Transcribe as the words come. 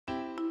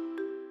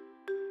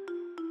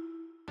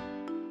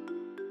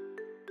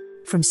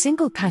From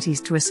single patties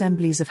to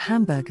assemblies of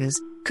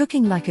hamburgers,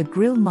 cooking like a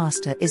grill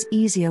master is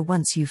easier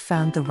once you've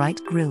found the right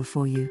grill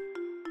for you.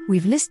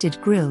 We've listed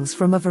grills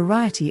from a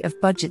variety of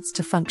budgets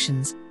to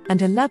functions,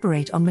 and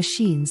elaborate on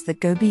machines that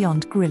go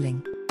beyond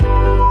grilling.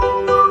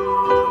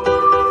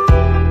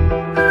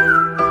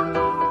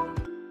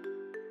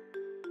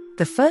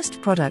 The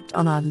first product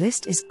on our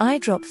list is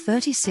Idrop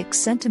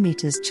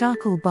 36cm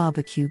Charcoal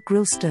BBQ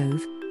Grill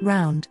Stove,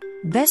 round,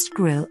 best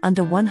grill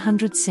under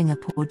 $100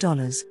 Singapore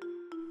dollars.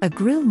 A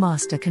grill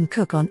master can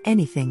cook on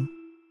anything.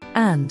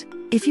 And,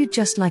 if you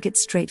just like it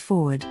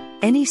straightforward,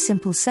 any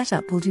simple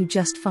setup will do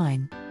just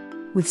fine.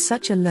 With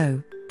such a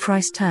low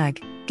price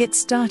tag, get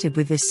started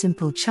with this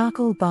simple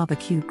charcoal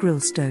barbecue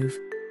grill stove.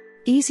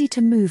 Easy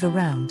to move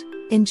around,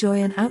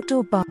 enjoy an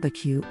outdoor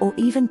barbecue or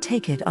even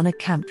take it on a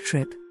camp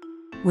trip.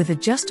 With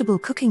adjustable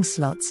cooking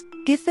slots,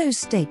 give those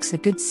steaks a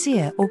good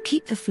sear or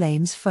keep the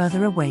flames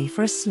further away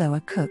for a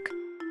slower cook.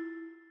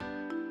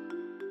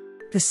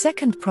 The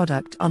second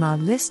product on our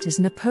list is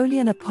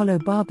Napoleon Apollo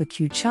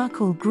Barbecue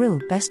Charcoal Grill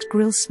Best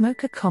Grill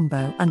Smoker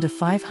Combo under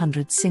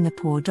 $500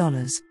 Singapore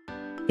dollars.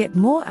 Get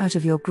more out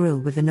of your grill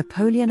with the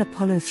Napoleon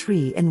Apollo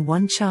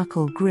 3-in-1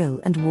 charcoal grill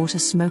and water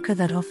smoker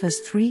that offers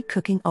 3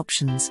 cooking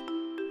options.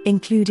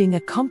 Including a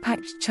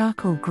compact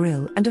charcoal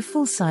grill and a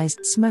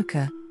full-sized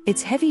smoker,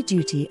 it's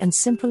heavy-duty and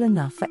simple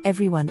enough for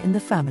everyone in the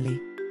family.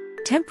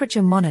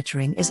 Temperature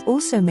monitoring is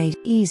also made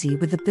easy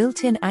with the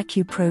built-in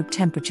AccuProbe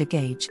temperature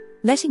gauge,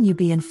 letting you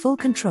be in full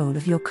control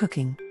of your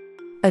cooking.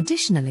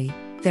 Additionally,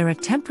 there are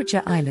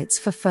temperature eyelets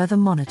for further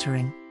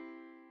monitoring.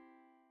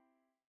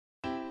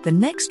 The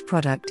next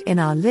product in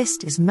our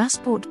list is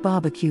Masport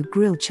Barbecue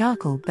Grill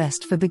Charcoal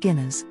Best for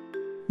Beginners.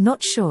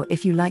 Not sure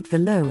if you like the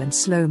low and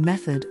slow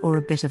method or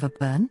a bit of a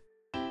burn?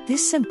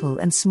 This simple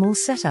and small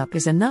setup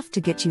is enough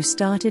to get you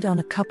started on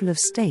a couple of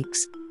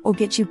steaks, or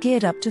get you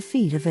geared up to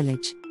feed a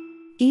village.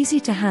 Easy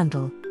to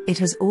handle, it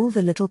has all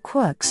the little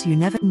quirks you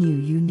never knew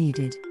you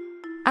needed.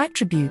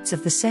 Attributes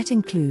of the set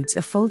includes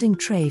a folding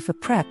tray for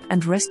prep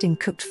and resting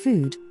cooked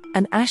food,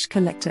 an ash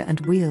collector and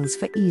wheels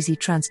for easy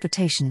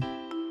transportation.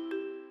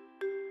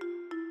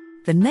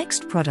 The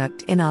next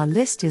product in our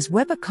list is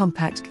Weber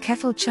Compact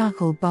Kettle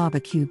Charcoal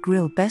Barbecue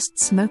Grill Best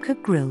Smoker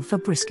Grill for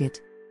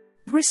Brisket.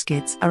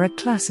 Briskets are a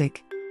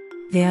classic.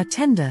 They are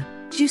tender,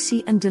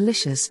 juicy and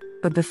delicious,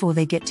 but before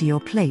they get to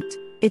your plate,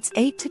 it's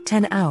 8 to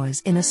 10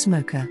 hours in a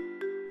smoker.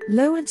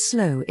 Low and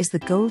slow is the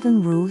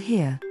golden rule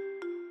here.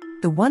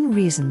 The one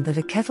reason that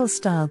a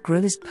kettle-style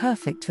grill is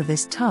perfect for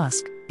this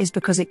task is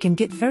because it can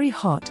get very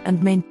hot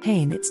and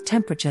maintain its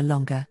temperature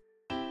longer.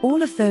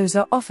 All of those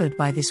are offered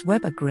by this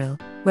Weber grill,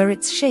 where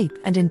its shape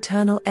and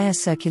internal air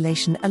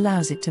circulation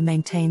allows it to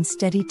maintain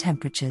steady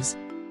temperatures.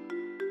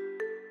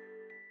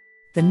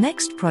 The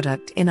next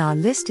product in our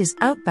list is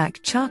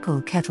Outback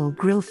Charcoal Kettle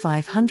Grill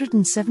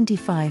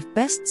 575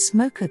 Best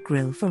Smoker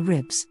Grill for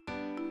Ribs.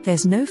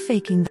 There's no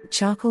faking the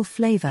charcoal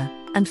flavor,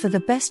 and for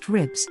the best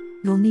ribs,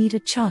 you'll need a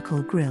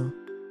charcoal grill.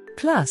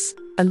 Plus,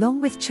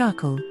 along with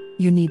charcoal,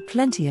 you need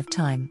plenty of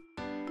time.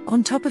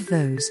 On top of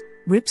those,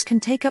 ribs can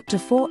take up to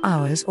 4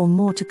 hours or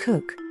more to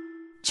cook.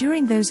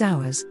 During those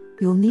hours,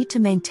 you'll need to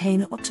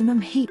maintain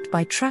optimum heat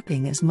by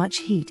trapping as much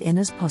heat in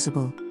as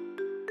possible.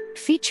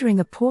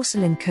 Featuring a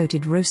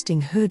porcelain-coated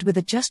roasting hood with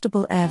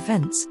adjustable air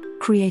vents,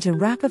 create a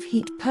wrap of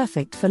heat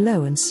perfect for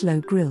low and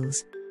slow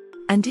grills.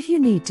 And if you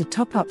need to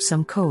top up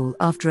some coal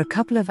after a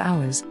couple of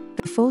hours,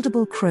 the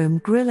foldable chrome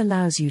grill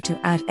allows you to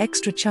add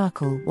extra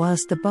charcoal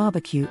whilst the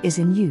barbecue is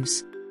in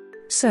use.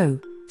 So,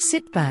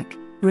 sit back,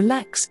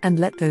 relax and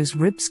let those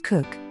ribs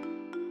cook.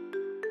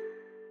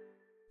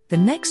 The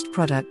next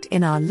product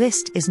in our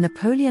list is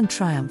Napoleon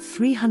Triumph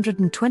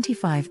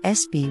 325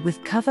 SB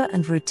with cover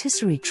and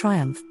Rotisserie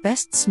Triumph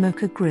Best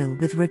Smoker Grill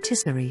with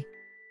Rotisserie.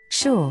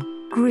 Sure,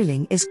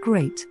 grilling is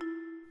great.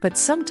 But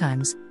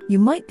sometimes, you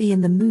might be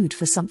in the mood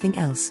for something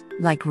else,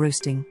 like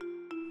roasting.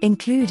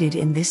 Included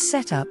in this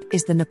setup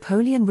is the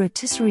Napoleon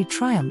Rotisserie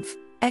Triumph,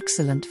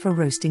 excellent for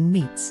roasting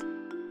meats.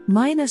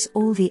 Minus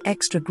all the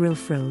extra grill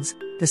frills,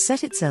 the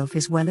set itself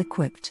is well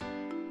equipped.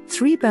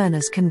 3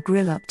 burners can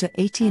grill up to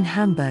 18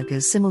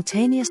 hamburgers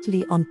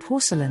simultaneously on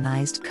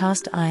porcelainized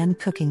cast iron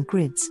cooking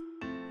grids.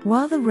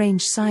 While the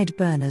range side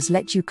burners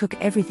let you cook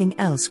everything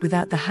else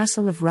without the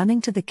hassle of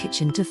running to the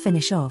kitchen to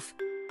finish off.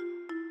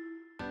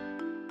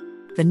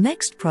 The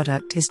next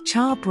product is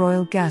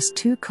Char-Broil Gas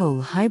 2-Coal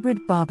Hybrid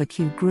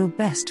Barbecue Grill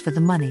Best for the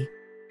money.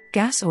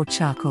 Gas or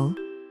charcoal?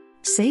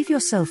 Save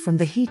yourself from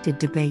the heated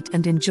debate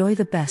and enjoy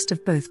the best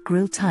of both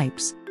grill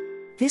types.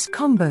 This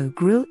combo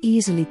grill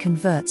easily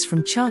converts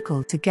from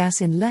charcoal to gas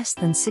in less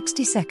than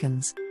 60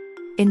 seconds.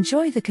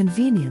 Enjoy the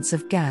convenience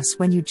of gas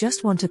when you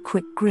just want a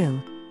quick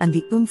grill, and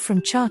the oomph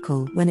from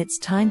charcoal when it's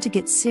time to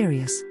get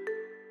serious.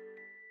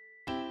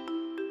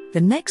 The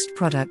next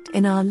product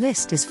in our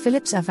list is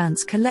Philips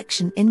Avance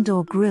Collection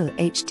Indoor Grill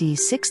HD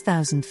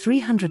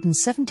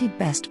 6370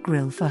 Best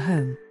Grill for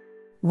Home.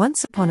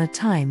 Once upon a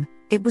time,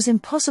 it was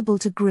impossible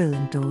to grill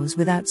indoors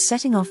without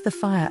setting off the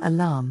fire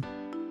alarm.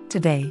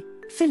 Today,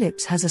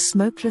 Philips has a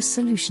smokeless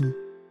solution.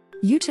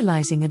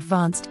 Utilizing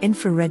advanced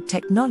infrared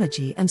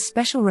technology and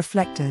special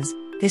reflectors,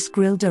 this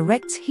grill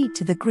directs heat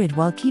to the grid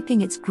while keeping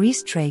its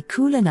grease tray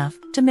cool enough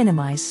to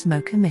minimize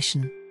smoke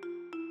emission.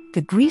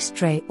 The grease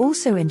tray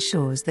also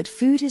ensures that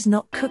food is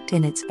not cooked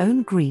in its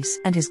own grease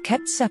and is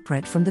kept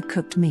separate from the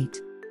cooked meat.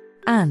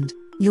 And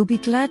you'll be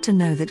glad to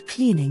know that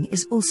cleaning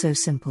is also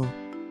simple.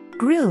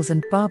 Grills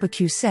and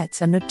barbecue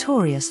sets are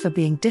notorious for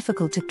being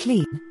difficult to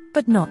clean,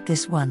 but not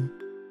this one.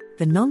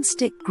 The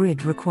non-stick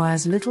grid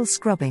requires little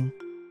scrubbing.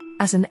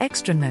 As an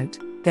extra note,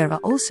 there are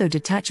also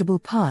detachable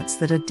parts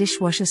that are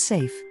dishwasher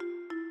safe.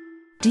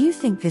 Do you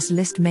think this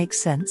list makes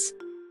sense?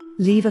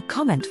 Leave a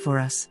comment for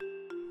us.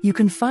 You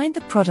can find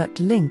the product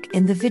link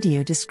in the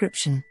video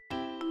description.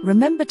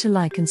 Remember to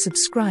like and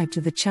subscribe to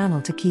the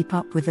channel to keep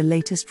up with the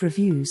latest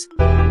reviews.